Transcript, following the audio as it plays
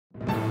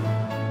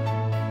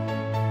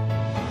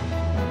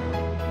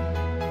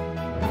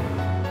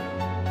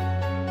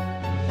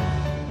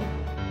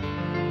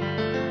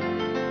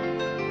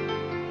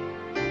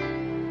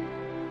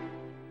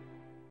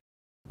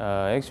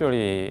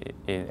Actually,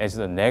 as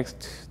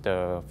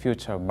the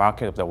future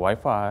market of the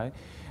Wi-Fi,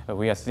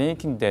 we are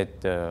thinking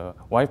that the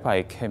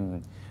Wi-Fi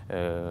can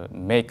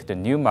make the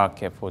new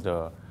market for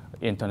the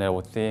Internet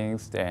of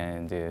Things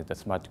and the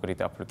smart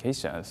grid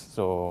applications.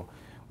 So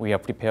we are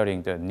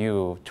preparing the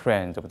new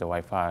trend of the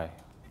Wi-Fi.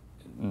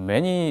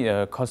 Many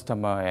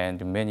customers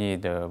and many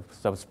the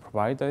service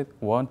providers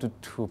want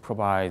to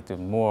provide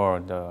more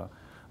the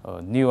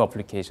new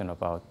application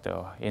about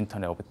the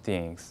Internet of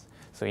Things.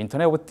 So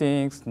Internet of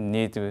Things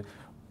need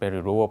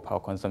very low power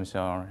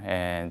consumption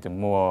and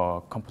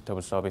more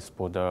comfortable service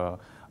for the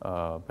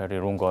very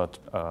longer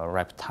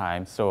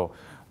lifetime. So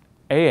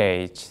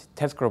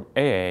test group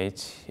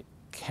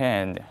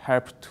can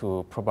help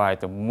to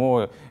provide a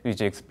more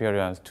user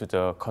experience to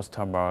the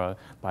customer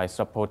by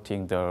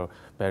supporting the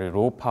very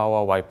low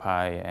power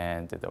Wi-Fi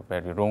and the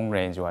very long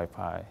range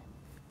Wi-Fi.